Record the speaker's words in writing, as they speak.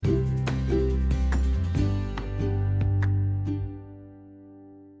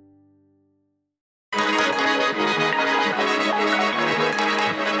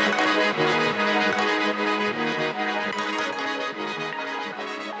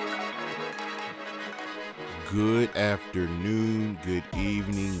Good afternoon, good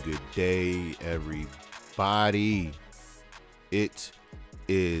evening, good day, everybody. It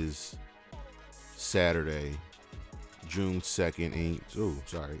is Saturday, June 2nd,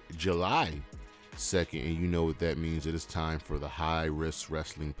 July 2nd, and you know what that means. It is time for the High Risk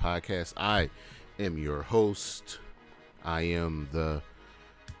Wrestling Podcast. I am your host. I'm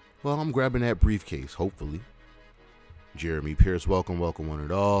grabbing that briefcase, hopefully. Jeremy Pierce, welcome one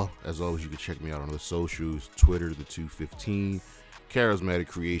and all. As always, you can check me out on the socials, Twitter, the 215, Charismatic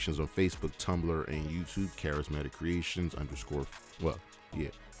Creations on Facebook, Tumblr, and YouTube, Charismatic Creations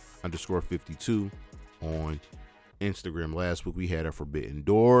 _ 52 on Instagram. Last week we had a Forbidden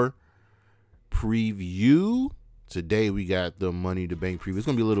Door preview. Today we got the Money to Bank preview. It's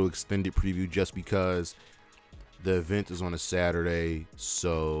going to be a little extended preview just because the event is on a Saturday,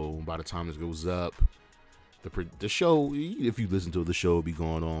 so by the time this goes up, the show, if you listen to it, the show will be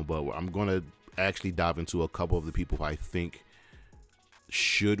going on, but I'm going to actually dive into a couple of the people I think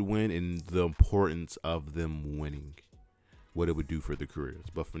should win and the importance of them winning, what it would do for their careers.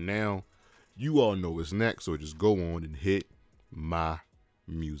 But for now, you all know what's next, so just go on and hit my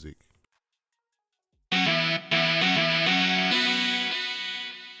music.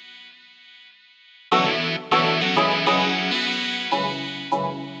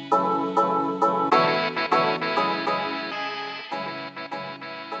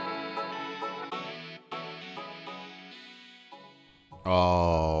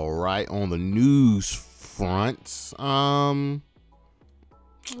 All right, on the news front,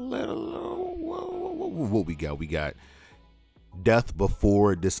 what we got? We got Death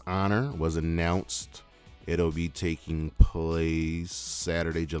Before Dishonor was announced. It'll be taking place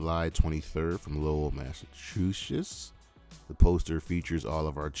Saturday, July 23rd from Lowell, Massachusetts. The poster features all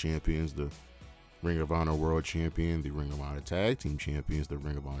of our champions, the Ring of Honor World Champion, the Ring of Honor Tag Team Champions, the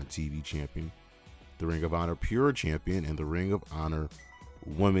Ring of Honor TV Champion, the Ring of Honor Pure Champion, and the Ring of Honor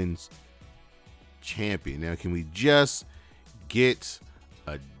Women's Champion. Now, can we just get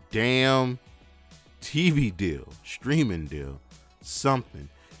a damn TV deal, streaming deal, something?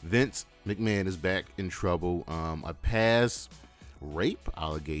 Vince McMahon is back in trouble. A past rape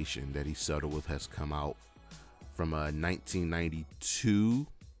allegation that he settled with has come out from 1992.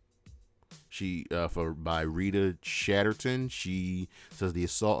 By Rita Chatterton. She says the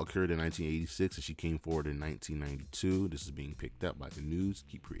assault occurred in 1986 and she came forward in 1992. This is being picked up by the news.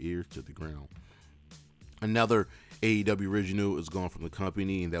 Keep your ears to the ground. Another AEW original is gone from the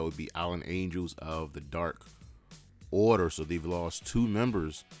company, and that would be Alan Angels of the Dark Order. So they've lost 2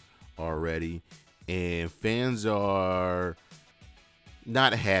 members already, and fans are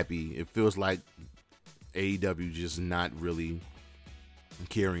not happy. It feels like AEW just not really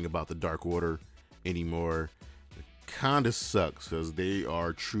caring about the Dark Order anymore. It kind of sucks because they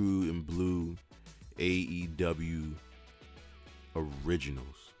are true and blue AEW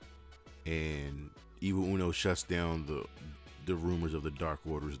originals, and Evil Uno shuts down the rumors of the Dark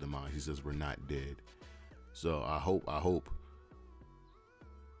Order's demise. He says we're not dead. So I hope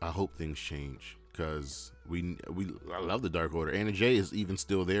things change, because I love the Dark Order. Anna Jay is even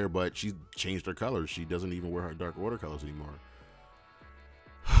still there, but she changed her colors. She doesn't even wear her Dark Order colors anymore.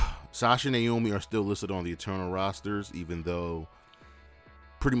 Sasha and Naomi are still listed on the Eternal rosters, even though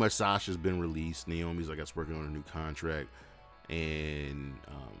pretty much Sasha's been released. Naomi's, I guess, working on a new contract, and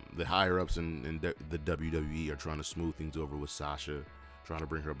the higher-ups in the WWE are trying to smooth things over with Sasha, trying to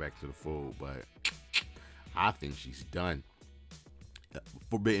bring her back to the fold, but I think she's done.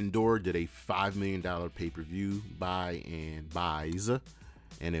 Forbidden Door did a $5 million pay-per-view buys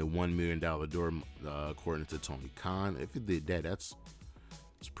and a $1 million door, according to Tony Khan. If it did that, it's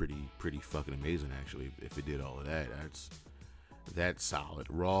pretty fucking amazing, actually. If it did all of that, that's solid.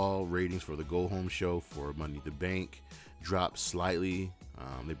 Raw ratings for the Go Home show for Money in the Bank dropped slightly.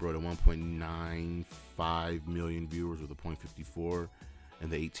 They brought in 1.95 million viewers with a 0.54, and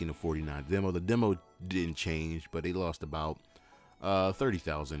the 18 to 49 demo. The demo didn't change, but they lost about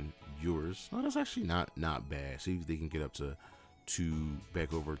 30,000 viewers. Oh, that's actually not bad. See if they can get up to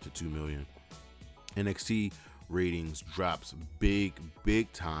back over to 2 million. NXT ratings drops big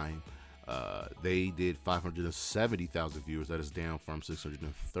time. They did 570,000 viewers. That is down from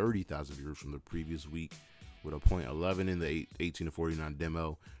 630,000 viewers from the previous week, with a 0.11 in the 18 to 49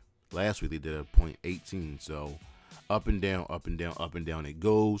 demo. Last week they did a 0.18. So up and down it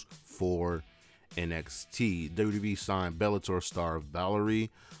goes for NXT. WWE signed Bellator star Valerie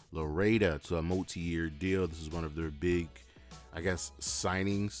Loureda to a multi-year deal. This is one of their big, I guess,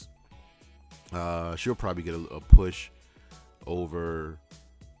 signings. She'll probably get a push over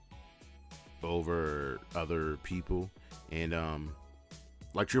other people, and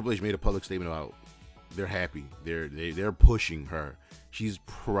like Triple H made a public statement about they're happy. They're pushing her. She's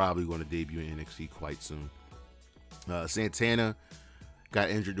probably going to debut in NXT quite soon. Santana got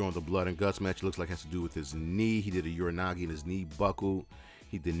injured during the Blood and Guts match. It looks like it has to do with his knee. He did a Uranagi and his knee buckled.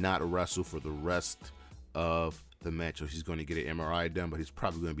 He did not wrestle for the rest of the match, so he's going to get an MRI done, but he's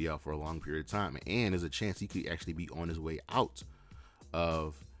probably going to be out for a long period of time. And there's a chance he could actually be on his way out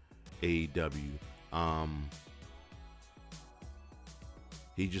of AEW.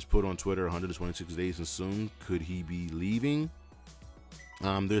 He just put on Twitter 126 days and soon. Could he be leaving?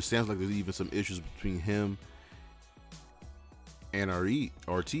 There sounds like there's even some issues between him and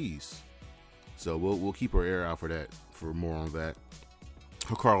Ortiz. So we'll keep our ear out for that, for more on that.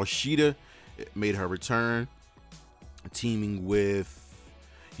 Hikaru Shida made her return, teaming with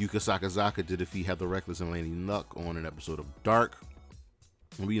Yuka Sakazaki to defeat Heather Reckless and Lady Luck on an episode of Dark.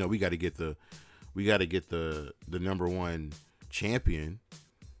 And we got to get the number one champion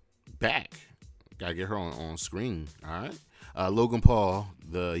back. Gotta get her on screen. All right. Logan Paul,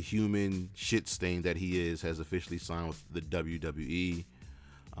 the human shit stain that he is, has officially signed with the WWE.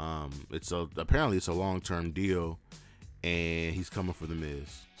 Apparently it's a long-term deal, and he's coming for the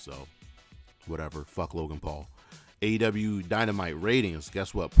Miz. So whatever. Fuck Logan Paul. AEW Dynamite ratings.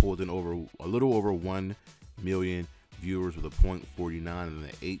 Guess what? Pulled in a little over 1 million viewers with a .49 and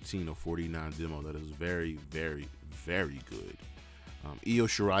an 18/49 demo. That is very, very, very good. Io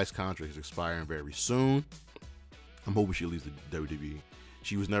Shirai's contract is expiring very soon. I'm hoping she leaves the WWE.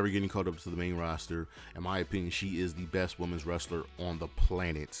 She was never getting called up to the main roster. In my opinion, she is the best women's wrestler on the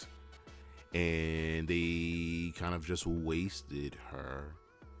planet. And they kind of just wasted her.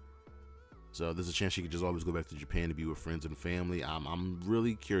 So there's a chance she could just always go back to Japan to be with friends and family. I'm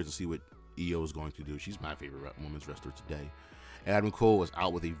really curious to see what Io is going to do. She's my favorite women's wrestler today. Adam Cole was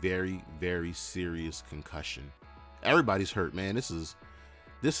out with a very, very serious concussion. Everybody's hurt, man. This is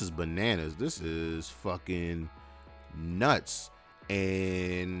bananas. This is fucking nuts.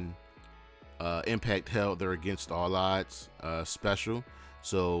 And Impact held their Against All Odds special.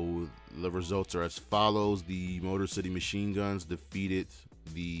 So the results are as follows. The Motor City Machine Guns defeated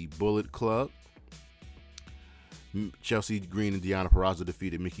the Bullet Club. Chelsea Green and Deonna Purrazzo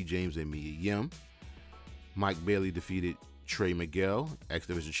defeated Mickie James and Mia Yim. Mike Bailey defeated Trey Miguel, X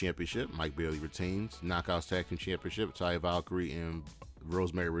Division Championship. Mike Bailey retains. Knockouts Tag Team Championship. Taya Valkyrie and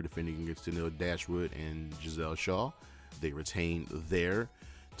Rosemary were defending against Tennille Dashwood and Giselle Shaw. They retained their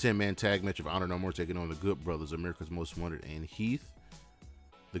 10-man tag match of Honor No More, taking on the Good Brothers, America's Most Wanted, and Heath.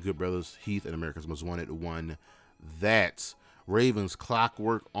 The Good Brothers, Heath, and America's Most Wanted won that. Ravens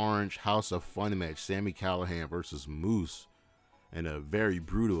Clockwork Orange House of Fun match. Sami Callihan versus Moose. In a very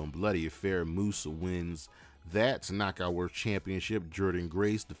brutal and bloody affair, Moose wins that. Knockout World Championship. Jordan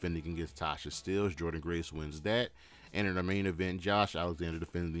Grace defending against Tasha Steelz. Jordan Grace wins that. And in the main event, Josh Alexander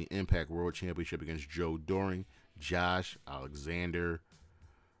defending the Impact World Championship against Joe Doring. Josh Alexander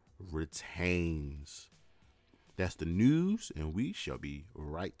retains. That's the news, and we shall be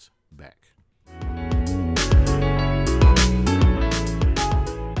right back.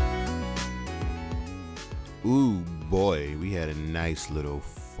 Ooh, boy, we had a nice little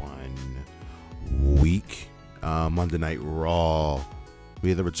fun week. Monday Night Raw. We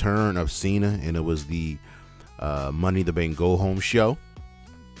had the return of Cena, and it was the Money in the Bank Go Home show.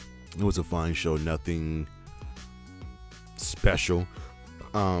 It was a fine show, nothing special.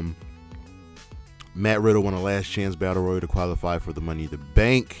 Matt Riddle won a last chance battle royal to qualify for the Money in the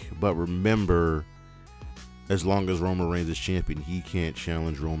Bank, but remember, as long as Roman Reigns is champion, he can't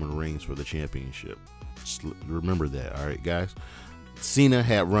challenge Roman Reigns for the championship. Just remember that, all right, guys? Cena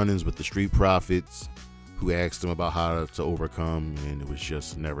had run-ins with the Street Profits, who asked him about how to overcome, and it was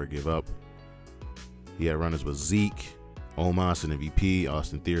just never give up. He had run-ins with Zeke, Omos, and MVP,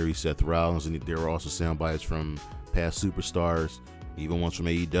 Austin Theory, Seth Rollins, and there were also sound bites from past superstars, even ones from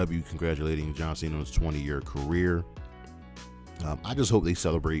AEW, congratulating John Cena on his 20-year career. I just hope they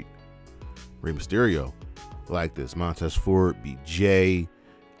celebrate Rey Mysterio like this. Montez Ford beat Jay.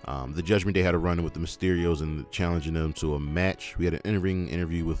 The Judgment Day had a run-in with the Mysterios and challenging them to a match. We had an in-ring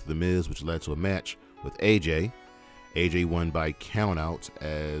interview with The Miz, which led to a match with AJ. AJ won by countout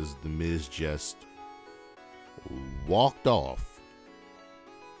as The Miz just walked off,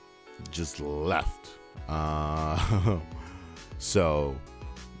 just left. So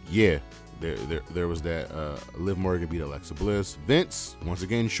yeah, there was that. Liv Morgan beat Alexa Bliss. Vince once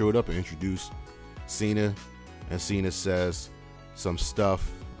again showed up and introduced Cena, and Cena says some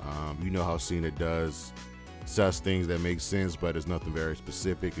stuff. You know how Cena does, says things that make sense, but it's nothing very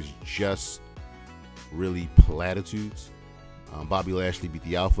specific. It's just really platitudes. Bobby Lashley beat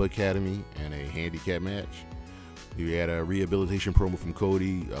the Alpha Academy in a handicap match. We had a rehabilitation promo from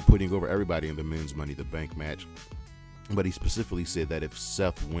Cody, putting over everybody in the men's Money in the Bank match. But he specifically said that if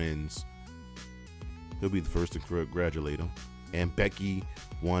Seth wins, he'll be the first to congratulate him. And Becky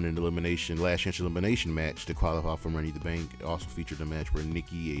won an last chance elimination match to qualify for Money in the Bank. It also featured a match where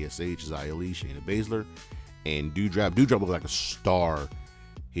Nikki ASH, Xia Li, Shayna Baszler, and Doudrop. Doudrop looked like a star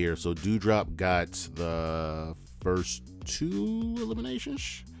here. So Doudrop got the first 2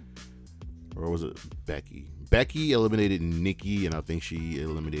 eliminations, or was it Becky? Becky eliminated Nikki, and I think she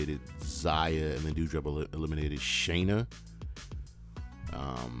eliminated Xia, and then Doudrop eliminated Shayna.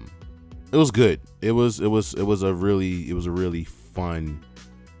 It was good. It was a really fun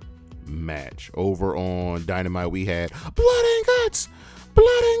match. Over on Dynamite, we had blood and guts,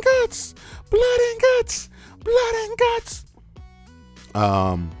 blood and guts, blood and guts, blood and guts.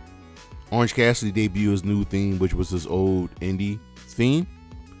 Orange Cassidy debuted his new theme, which was his old indie theme.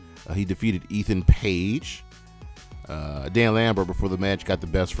 He defeated Ethan Page. Dan Lambert, before the match, got the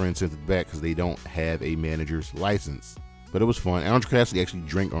best friend sent it back because they don't have a manager's license. But it was fun. Orange Cassidy actually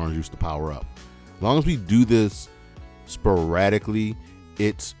drank orange juice to power up. As long as we do this sporadically,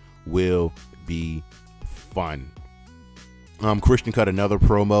 it will be fun. Christian cut another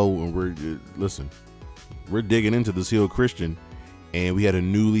promo, and we're digging into this heel Christian, and we had a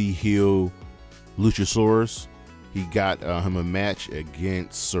newly heel Luchasaurus. He got him a match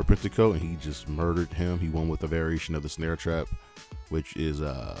against Serpentico, and he just murdered him. He won with a variation of the snare trap, which is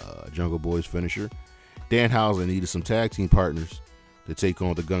Jungle Boy's finisher. Danhausen needed some tag team partners to take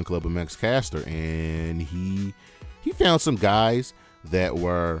on the Gun Club of Max Caster, and he found some guys that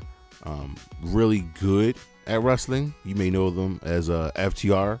were really good at wrestling. You may know them as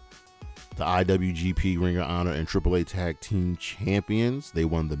FTR, the IWGP Ring of Honor and AAA Tag Team Champions. They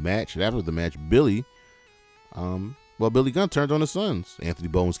won the match, and after the match, Billy Gunn turned on his sons. Anthony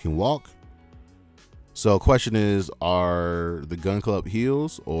Bowens can walk. So question is, are the Gun Club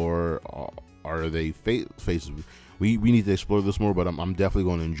heels, or are they faces? We need to explore this more, but I'm definitely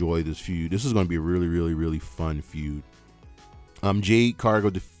going to enjoy this feud. This is going to be a really, really, really fun feud. Jade Cargo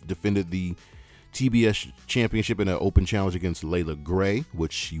defended the TBS Championship in an open challenge against Layla Gray,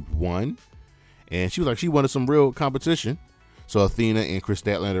 which she won. And she was like, she wanted some real competition. So Athena and Chris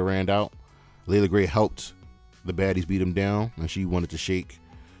Statlander ran out. Layla Gray helped the baddies beat him down, and she went to shake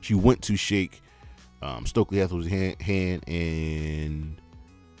Stokely Hathaway's hand, and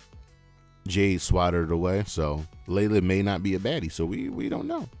Jade swatted it away. So Layla may not be a baddie, so we don't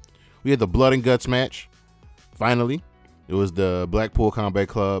know. We had the Blood and Guts match. Finally, it was the Blackpool Combat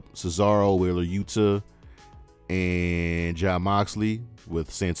Club, Cesaro, Wheeler Yuta, and Jon Moxley,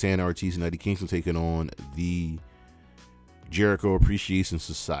 with Santana Ortiz and Eddie Kingston taking on the Jericho Appreciation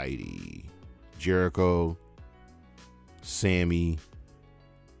Society. Jericho, Sammy,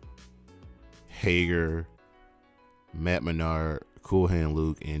 Hager, Matt Menard, Cool Hand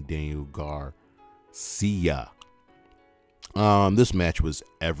Luke, and Daniel Garcia. This match was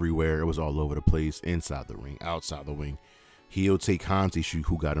everywhere. It was all over the place, inside the ring, outside the ring. Heel Tejano,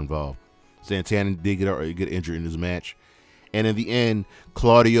 who got involved. Santana did get injured in this match, and in the end,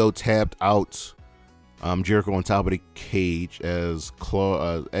 Claudio tapped out Jericho on top of the cage as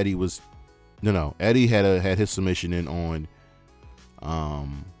Eddie was. Eddie had his submission in on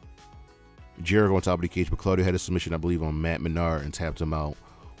Jericho on top of the cage, but Claudio had his submission, I believe, on Matt Menard and tapped him out,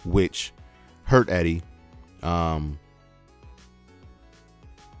 which hurt Eddie.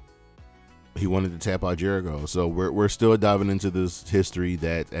 He wanted to tap out Jericho, so we're still diving into this history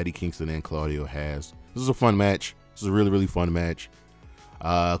that Eddie Kingston and Claudio has. This is a fun match. This is a really, really fun match.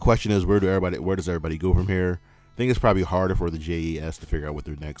 Question is, where does everybody go from here? I think it's probably harder for the JAS to figure out what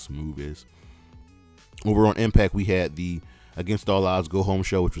their next move is. Over on Impact, we had the Against All Odds Go Home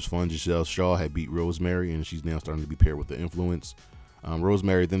show, which was fun. Giselle Shaw had beat Rosemary, and she's now starting to be paired with the Influence.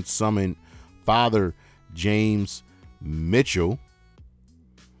 Rosemary then summoned Father James Mitchell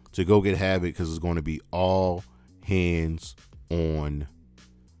to go get Havoc, because it's going to be all hands on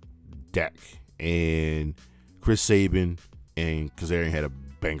deck. And Chris Sabin and Kazarian had a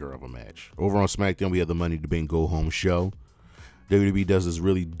banger of a match. Over on SmackDown, we had the Money to Bank Go Home show. WWE does this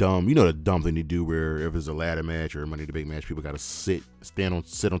really dumb, the dumb thing to do, where if it's a ladder match or a Money to Bank match, people got to sit on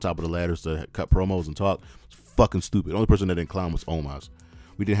top of the ladders to cut promos and talk. It's fucking stupid. The only person that didn't clown was Omos.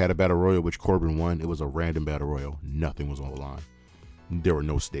 We did have a battle royal, which Corbin won. It was a random battle royal. Nothing was on the line. There were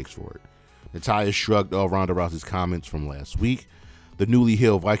no stakes for it. Natalya shrugged off Ronda Rousey's comments from last week. The newly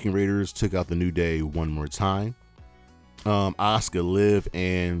healed Viking Raiders took out the New Day one more time. Asuka, Liv,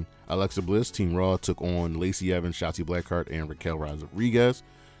 and Alexa Bliss, Team Raw, took on Lacey Evans, Shotzi Blackheart, and Raquel Rodriguez.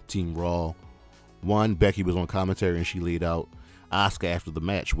 Team Raw won. Becky was on commentary, and she laid out Asuka after the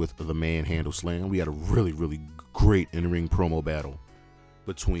match with the manhandle slam. We had a really, really great in-ring promo battle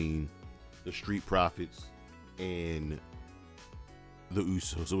between the Street Profits and the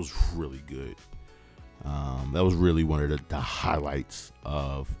Usos. It was really good. That was really one of the highlights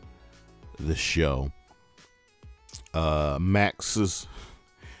of the show. Max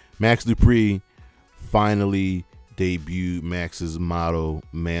Dupree finally debuted Max's Model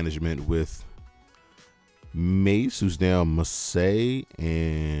Management with Mace, who's now Masay,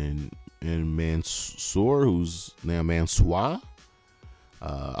 and Mansoor, who's now Mansoor.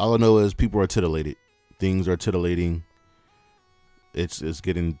 All I know is people are titillated. Things are titillating. It's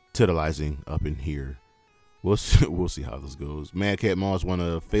getting titillizing up in here. We'll see how this goes. Madcap Moss won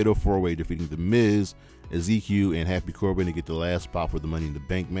a fatal 4-way, defeating The Miz, Ezekiel, and Happy Corbin to get the last spot for the Money in the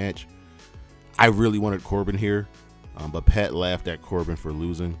Bank match. I really wanted Corbin here, but Pat laughed at Corbin for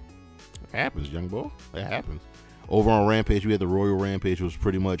losing. It happens, young boy. That happens. Over on Rampage, we had the Royal Rampage. It was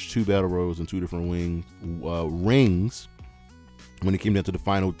pretty much 2 battle royals and 2 different rings. When it came down to the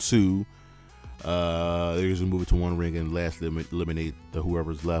final 2, they're going to move it to 1 ring and last eliminate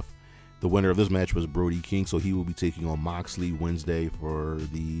whoever's left. The winner of this match was Brody King, so he will be taking on Moxley Wednesday for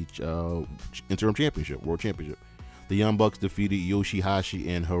the interim championship, world championship. The Young Bucks defeated Yoshihashi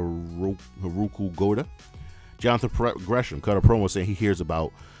and Haruka Goda. Jonathan Gresham cut a promo saying he hears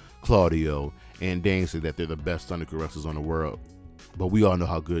about Claudio and Dane said that they're the best Thunder wrestlers on the world. But we all know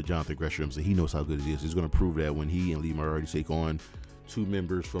how good Jonathan Gresham is, and he knows how good he is. He's going to prove that when he and Lee Moriarty take on 2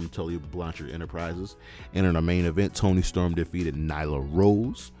 members from Tully Blanchard Enterprises. And in our main event, Toni Storm defeated Nyla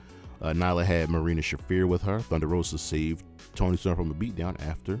Rose. Nyla had Marina Shafir with her. Thunder Rosa saved Toni Storm from a beatdown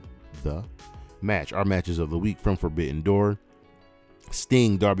after the match. Our matches of the week from Forbidden Door: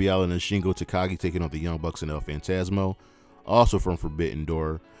 Sting, Darby Allin, and Shingo Takagi taking on the Young Bucks and El Phantasmo. Also from Forbidden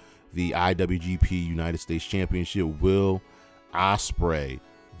Door, the IWGP United States Championship, Will Ospreay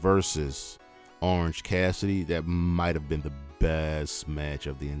versus Orange Cassidy. That might have been the best match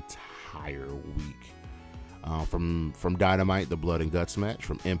of the entire week. From Dynamite, the Blood and Guts match.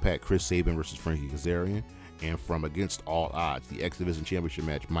 From Impact, Chris Sabin versus Frankie Kazarian. And from Against All Odds, the X Division Championship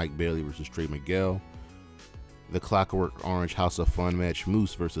match, Mike Bailey versus Trey Miguel. The Clockwork Orange House of Fun match,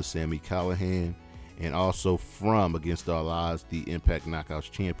 Moose versus Sami Callihan. And also from Against All Odds, the Impact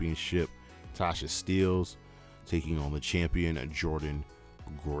Knockouts Championship, Tasha Steelz taking on the champion, Jordan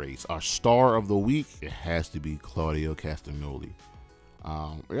Grace. Our star of the week, it has to be Claudio Castagnoli.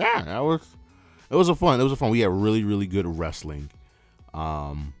 It was a fun. We had really, really good wrestling.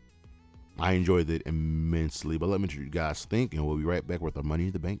 I enjoyed it immensely. But let me know what you guys think, and we'll be right back with our Money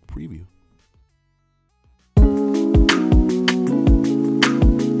in the Bank preview.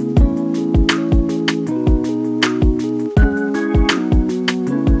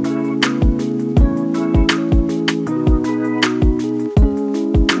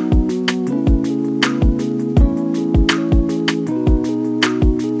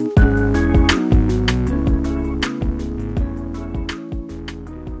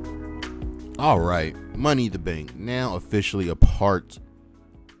 All right, Money in the Bank, now officially a part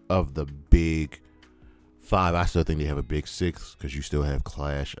of the Big 5. I still think they have a Big 6 because you still have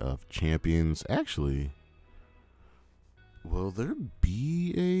Clash of Champions. Actually, will there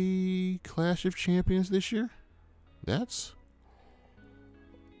be a Clash of Champions this year? That's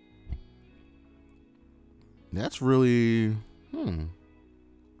really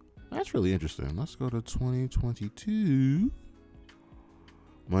that's really interesting. Let's go to 2022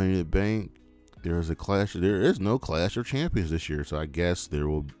 Money in the Bank. There is no Clash of Champions this year, so I guess there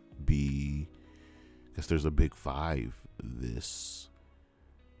will be. I guess there's a Big 5 this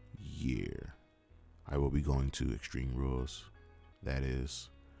year. I will be going to Extreme Rules. That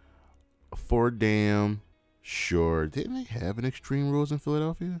is for damn sure. Didn't they have an Extreme Rules in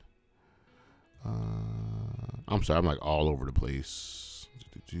Philadelphia? I'm sorry, I'm like all over the place.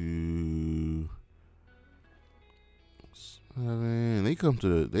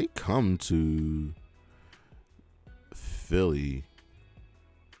 They come to Philly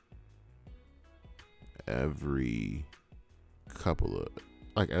every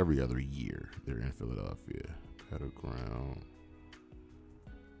other year. They're in Philadelphia. Battleground.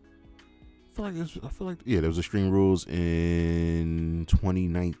 I feel like there was Extreme Rules in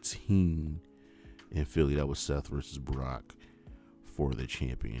 2019 in Philly. That was Seth versus Brock for the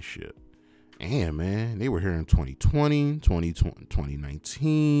championship. And man, they were here in 2020,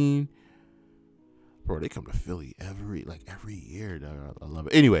 2019. Bro, they come to Philly every year. Dog. I love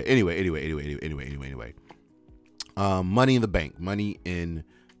it. Anyway. Money in the Bank. Money in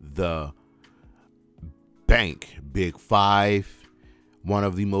the Bank. Big 5. One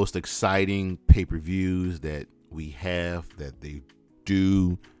of the most exciting pay-per-views that we have, that they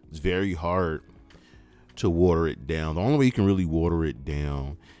do. It's very hard to water it down. The only way you can really water it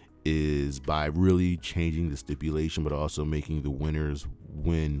down is by really changing the stipulation, but also making the winner's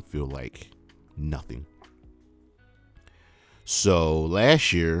win feel like nothing. So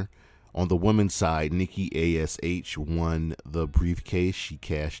last year, on the women's side, Nikki ASH won the briefcase. She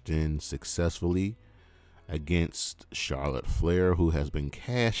cashed in successfully against Charlotte Flair, who has been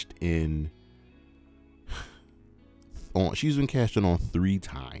cashed in on. She's been cashed in on 3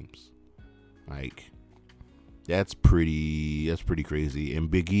 times. Like, that's pretty crazy.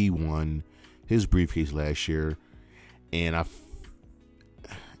 And Big E won his briefcase last year, and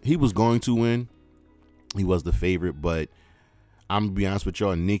he was going to win. He was the favorite, but I'm gonna be honest with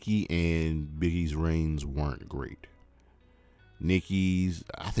y'all, Nikki and Big E's reigns weren't great.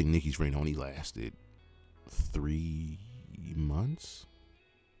 I think Nikki's reign only lasted 3 months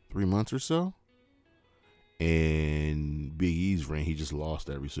or so. And Big E's reign, he just lost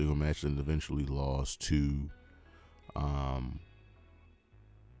every single match and eventually lost to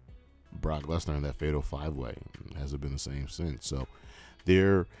Brock Lesnar in that fatal 5-way. It hasn't been the same since. So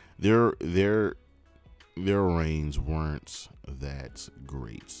their reigns weren't that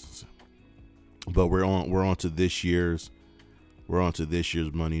great. But we're on to this year's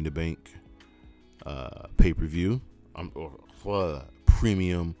Money in the Bank pay-per-view or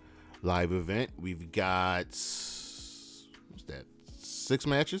premium live event. We've got 6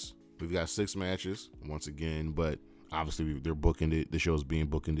 matches. We've got 6 matches once again, but obviously they're booking it. The show's being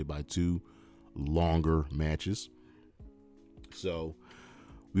bookended by 2 longer matches. So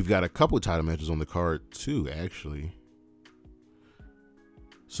we've got a couple of title matches on the card too, actually.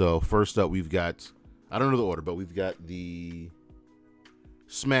 So first up, we've got, I don't know the order, but we've got the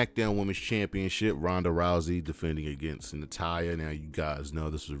SmackDown Women's Championship, Ronda Rousey defending against Natalya. Now, you guys know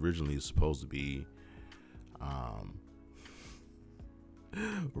this was originally supposed to be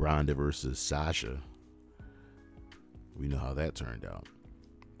Ronda versus Sasha. We know how that turned out.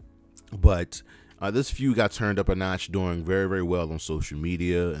 But this feud got turned up a notch, doing very, very well on social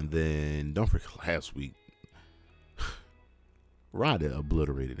media. And then, don't forget, last week, Ronda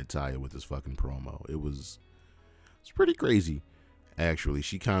obliterated Natalya with this fucking promo. It's pretty crazy, actually.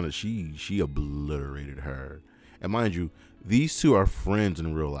 She obliterated her. And mind you, these two are friends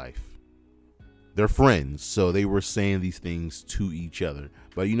in real life. They're friends, so they were saying these things to each other.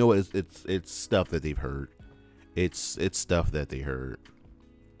 But you know what? It's stuff that they've heard. It's stuff that they heard.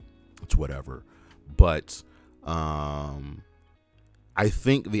 It's whatever. But I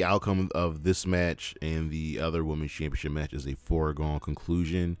think the outcome of this match and the other women's championship match is a foregone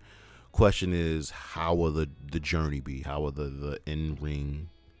conclusion. Question is, how will the journey be? How will the in-ring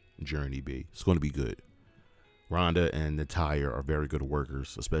journey be? It's going to be good. Ronda and Natalya are very good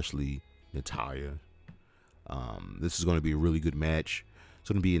workers, especially Natalya. This is going to be a really good match. It's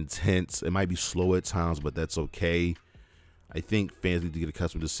going to be intense. It might be slow at times, but that's okay. I think fans need to get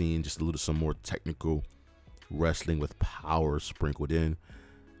accustomed to seeing just some more technical wrestling with power sprinkled in.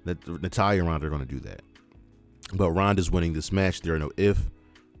 Natalya and Ronda are going to do that. But Ronda's winning this match. There are no ifs,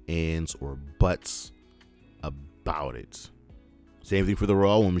 ands, or buts about it. Same thing for the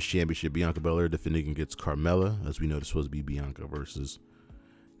Raw Women's Championship. Bianca Belair defending against Carmella. As we know, this was supposed to be Bianca versus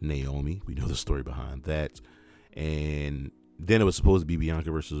Naomi. We know the story behind that. And then it was supposed to be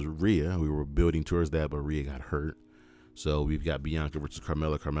Bianca versus Rhea. We were building towards that, but Rhea got hurt. So we've got Bianca versus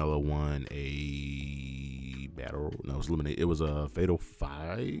Carmella. Carmella won a battle. No, it was eliminated. It was a fatal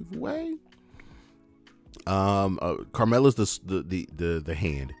 5-way. Carmella's the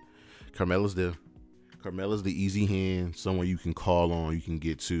hand. Carmella's the easy hand. Someone you can call on. You can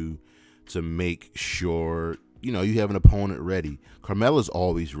get to make sure you have an opponent ready. Carmella's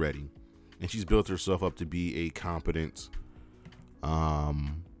always ready, and she's built herself up to be a competent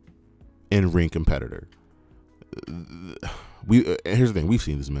in-ring competitor. Here's the thing, we've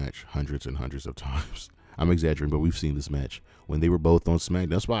seen this match hundreds and hundreds of times. I'm exaggerating, but we've seen this match when they were both on SmackDown.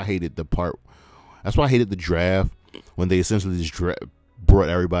 That's why I hated the draft, when they essentially just brought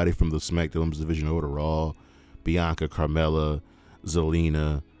everybody from the SmackDown Women's division over to Raw. Bianca, Carmella,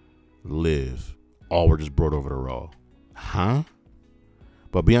 Zelina, Liv, all were just brought over to Raw.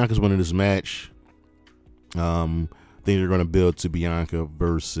 But Bianca's winning this match. I think they're going to build to Bianca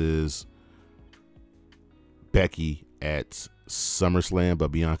versus Becky at SummerSlam,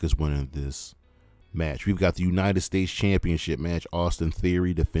 but Bianca's winning this match. We've got the United States Championship match. Austin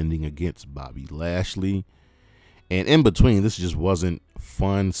Theory defending against Bobby Lashley. And in between, this just wasn't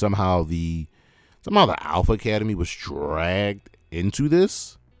fun. Somehow the Alpha Academy was dragged into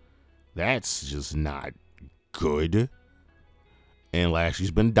this. That's just not good. And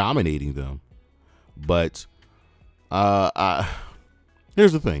Lashley's been dominating them. But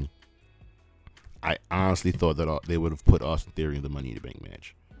here's the thing. I honestly thought that they would have put Austin Theory in the Money in the Bank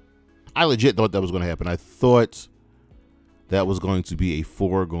match. I legit thought that was going to happen. I thought that was going to be a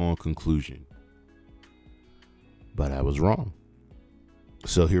foregone conclusion. But I was wrong.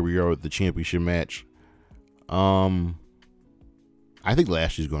 So here we are with the championship match. I think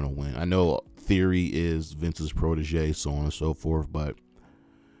Lashley's going to win. I know Theory is Vince's protege, so on and so forth, but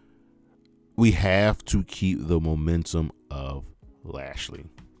we have to keep the momentum of Lashley.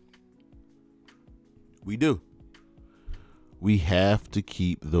 We do. We have to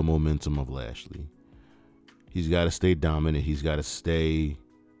keep the momentum of Lashley. He's got to stay dominant. He's got to stay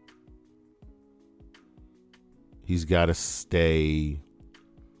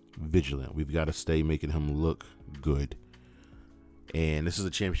vigilant. We've got to stay making him look good. And this is a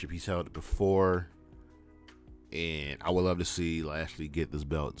championship he's held before. And I would love to see Lashley get this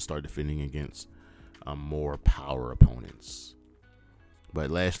belt and start defending against more power opponents. But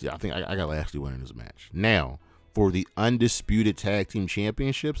Lashley, I think I got Lashley winning this match. Now, for the undisputed tag team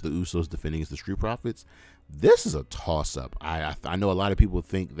championships, the Usos defending against the Street Profits, this is a toss-up. I know a lot of people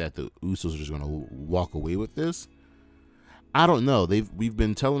think that the Usos are just going to walk away with this. I don't know. We've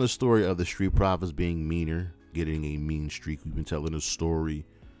been telling the story of the Street Profits being meaner, getting a mean streak. We've been telling the story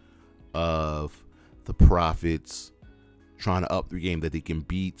of the Profits trying to up the game that they can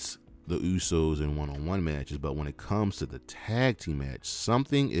beat the Usos in one-on-one matches. But when it comes to the tag team match,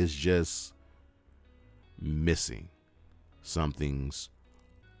 something is just missing. Something's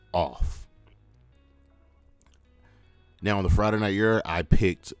off. Now, on the Friday Night Era, I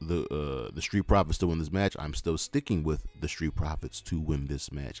picked the Street Profits to win this match. I'm still sticking with the Street Profits to win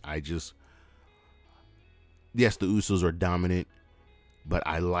this match. Yes, the Usos are dominant, but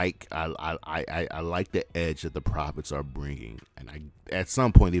I like the edge that the Profits are bringing. And at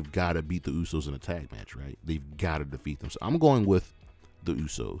some point, they've got to beat the Usos in a tag match, right? They've got to defeat them. So I'm going with the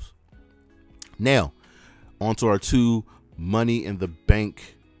Usos. Now, on to our two Money in the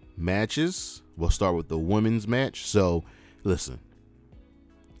Bank matches. We'll start with the women's match. So, listen,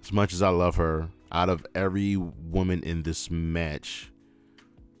 as much as I love her, out of every woman in this match,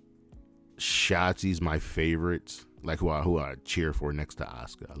 Shotzi's my favorite. Like who I cheer for next to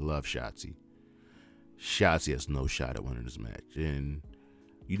Asuka. I love Shotzi. Shotzi has no shot at winning this match. And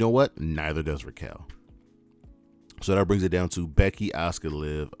you know what? Neither does Raquel. So that brings it down to Becky, Asuka,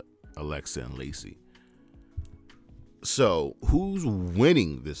 Liv, Alexa, and Lacey. So, who's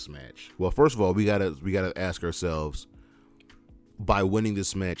winning this match? Well, first of all, we gotta ask ourselves, by winning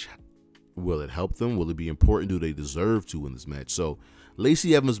this match, will it help them? Will it be important? Do they deserve to win this match? So,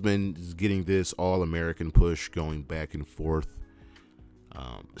 Lacey Evans has been getting this All-American push going back and forth.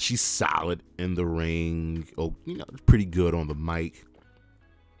 She's solid in the ring. Oh, pretty good on the mic.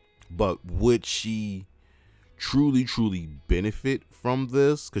 But would she truly benefit from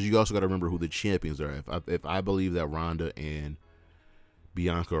this? Because you also got to remember who the champions are. If I believe that Ronda and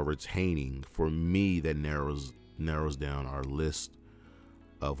Bianca are retaining, for me that narrows down our list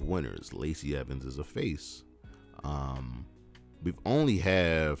of winners. Lacey Evans is a face. We've only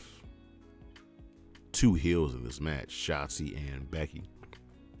have two heels in this match, Shotzi and Becky.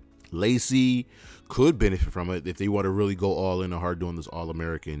 Lacey could benefit from it if they want to really go all in and hard doing this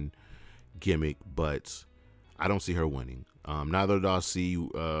All-American gimmick, but I don't see her winning. Neither do I see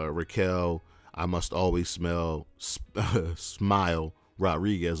Raquel, I must always smile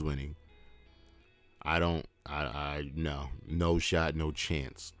Rodriguez winning. No shot, no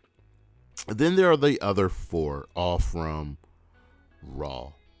chance. Then there are the other four, all from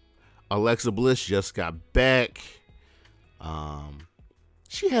Raw. Alexa Bliss just got back.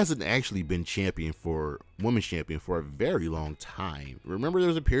 She hasn't actually been women's champion for a very long time. Remember there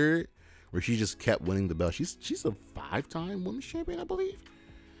was a period where she just kept winning the belt. She's a 5-time women's champion, I believe.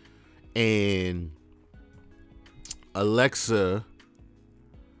 And Alexa,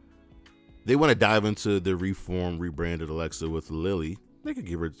 they want to dive into the rebranded Alexa with Lily. They could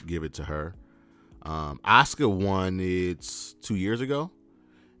give it to her. Asuka won it 2 years ago,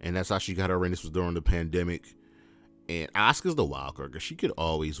 and that's how she got her ring. This was during the pandemic. And Asuka's the wild card because she could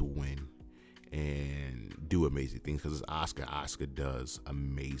always win and do amazing things because it's Asuka. Asuka does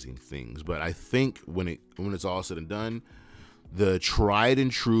amazing things. But I think when it's all said and done, the tried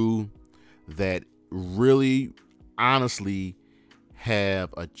and true that really honestly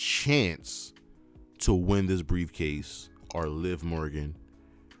have a chance to win this briefcase are Liv Morgan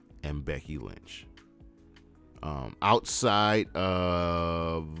and Becky Lynch. Outside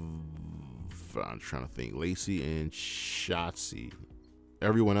of, I'm trying to think, Lacey and Shotzi,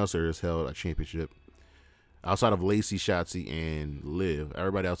 everyone else there has held a championship. Outside of Lacey, Shotzi, and Liv,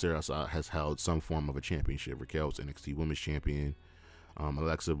 everybody else there has held some form of a championship. Raquel's NXT Women's Champion.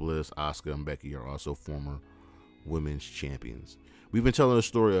 Alexa Bliss, Asuka, and Becky are also former women's champions. We've been telling the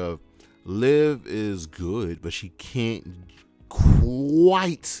story of Liv is good, but she can't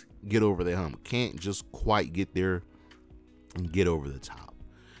quite get over the hump. Can't just quite get there and get over the top.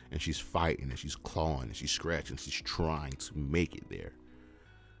 And she's fighting and she's clawing and she's scratching. She's trying to make it there.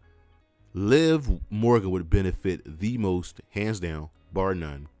 Liv Morgan would benefit the most, hands down, bar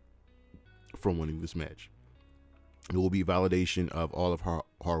none, from winning this match. It will be validation of all of her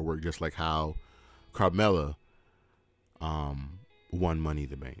hard work, just like how Carmella won Money in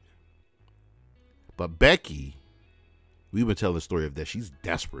the Bank. But Becky, we've been telling the story of that she's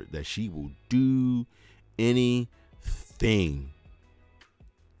desperate, that she will do anything.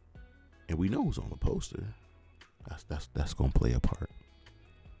 And we know who's on the poster. That's gonna play a part.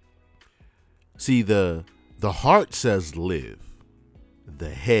 See, the heart says Liv. The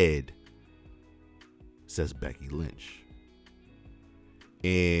head says Becky Lynch.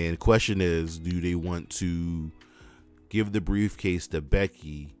 And the question is, do they want to give the briefcase to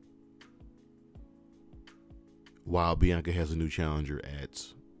Becky while Bianca has a new challenger at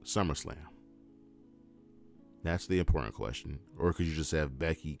SummerSlam? That's the important question. Or could you just have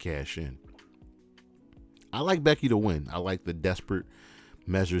Becky cash in? I like Becky to win. I like the desperate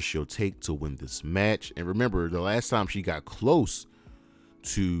measures she'll take to win this match. And remember, the last time she got close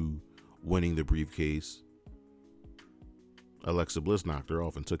to winning the briefcase, Alexa Bliss knocked her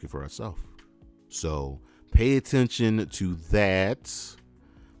off and took it for herself. So pay attention to that.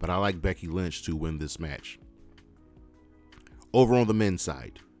 But I like Becky Lynch to win this match. Over on the men's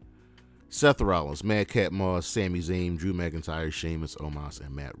side, Seth Rollins, Madcap Moss, Sami Zayn, Drew McIntyre, Sheamus, Omos,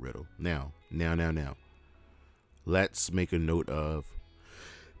 and Matt Riddle. Now. Let's make a note of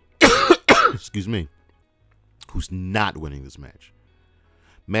excuse me, who's not winning this match.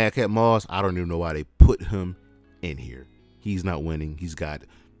 Madcap Moss, I don't even know why they put him in here. He's not winning. He's got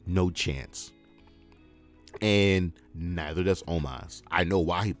no chance. And neither does Omos. I know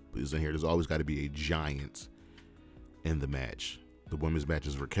why he is in here. There's always got to be a giant in the match. The women's match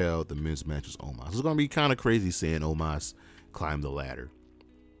is Raquel. The men's match is Omos. It's going to be kind of crazy seeing Omos climb the ladder.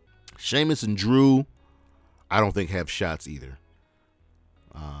 Sheamus and Drew, I don't think have shots either.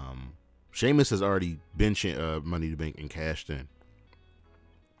 Sheamus has already been Money to Bank and cashed in.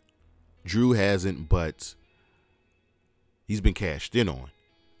 Drew hasn't, but he's been cashed in on.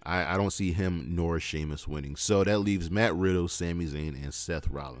 I don't see him nor Sheamus winning. So that leaves Matt Riddle, Sami Zayn, and Seth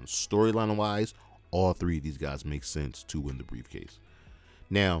Rollins. Storyline-wise, all three of these guys make sense to win the briefcase.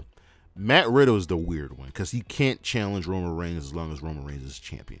 Now, Matt Riddle is the weird one because he can't challenge Roman Reigns as long as Roman Reigns is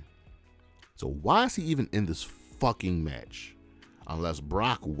champion. So why is he even in this fucking match? Unless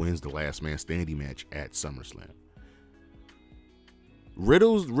Brock wins the last man standing match at SummerSlam.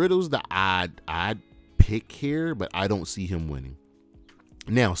 Riddle's the odd pick here, but I don't see him winning.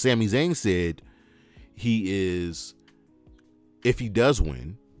 Now, Sami Zayn said he is, if he does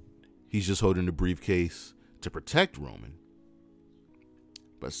win, he's just holding the briefcase to protect Roman.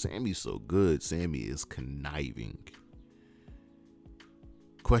 But Sami's so good. Sami is conniving.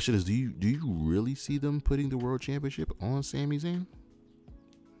 Question is, do you really see them putting the World Championship on Sami Zayn?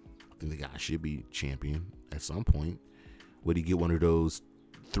 I think the guy should be champion at some point. Would he get one of those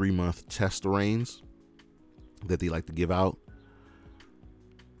 3-month test reigns that they like to give out?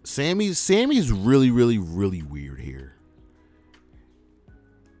 Sami's really weird here.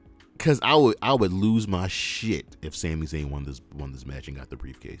 Cause I would lose my shit if Sami Zayn won this match and got the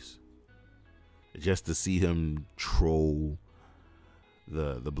briefcase. Just to see him troll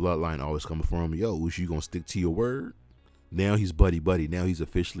the bloodline always coming for him. Yo, was you gonna stick to your word? Now he's buddy. Now he's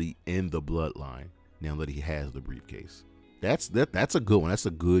officially in the bloodline. Now that he has the briefcase. That's a good one. That's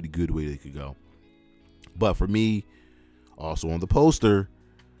a good way they could go. But for me, also on the poster,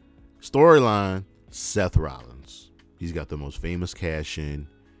 storyline, Seth Rollins. He's got the most famous cash in.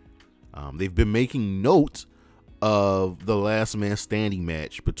 They've been making note of the last man standing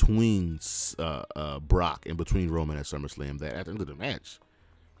match between Brock and between Roman at SummerSlam. That at the end of the match,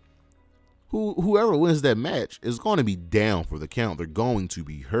 whoever wins that match is going to be down for the count. They're going to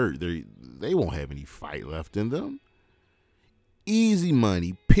be hurt. They won't have any fight left in them. Easy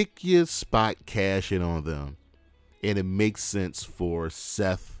money. Pick your spot, cash in on them. And it makes sense for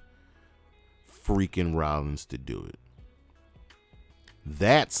Seth freaking Rollins to do it.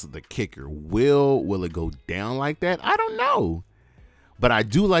 That's the kicker. Will it go down like that? I don't know. But I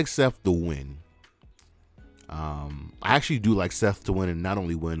do like Seth to win. I actually do like Seth to win, and not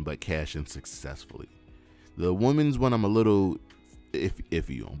only win, but cash in successfully. The women's one I'm a little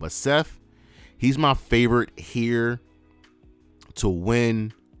iffy on. But Seth, he's my favorite here to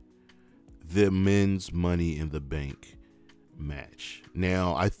win the men's Money in the Bank match.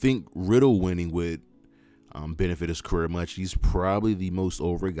 Now, I think Riddle winning would benefit his career much. He's probably the most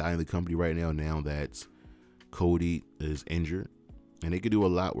over guy in the company right now that Cody is injured. And they could do a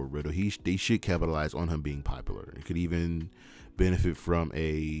lot with Riddle. They should capitalize on him being popular. It could even benefit from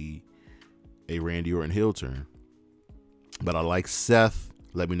a Randy Orton heel turn. But I like Seth.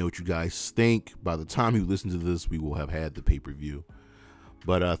 Let me know what you guys think. By the time you listen to this, we will have had the pay-per-view.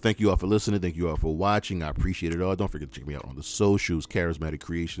 But thank you all for listening. Thank you all for watching. I appreciate it all. Don't forget to check me out on the socials. Charismatic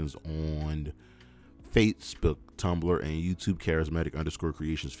Creations on Facebook, Tumblr, and YouTube.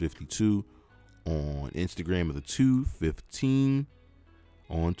 Charismatic_Creations52 on Instagram of the 215.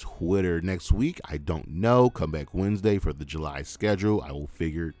 On Twitter. Next week, I don't know. Come back Wednesday for the July schedule. I will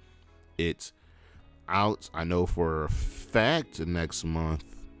figure it out. I know for a fact next month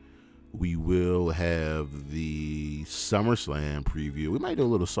we will have the SummerSlam preview. We might do a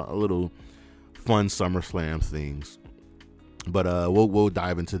little fun SummerSlam things, but we'll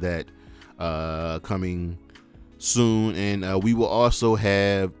dive into that coming soon, and we will also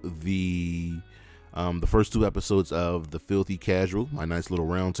have the first 2 episodes of the Filthy Casual, my nice little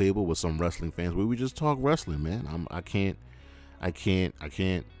round table with some wrestling fans where we just talk wrestling, man. I can't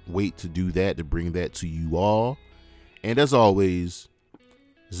wait to do that, to bring that to you all. And as always,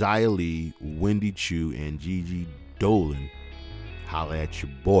 Xia Li, Wendy Choo, and Gigi Dolan, holla at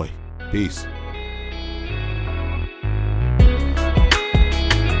your boy. Peace.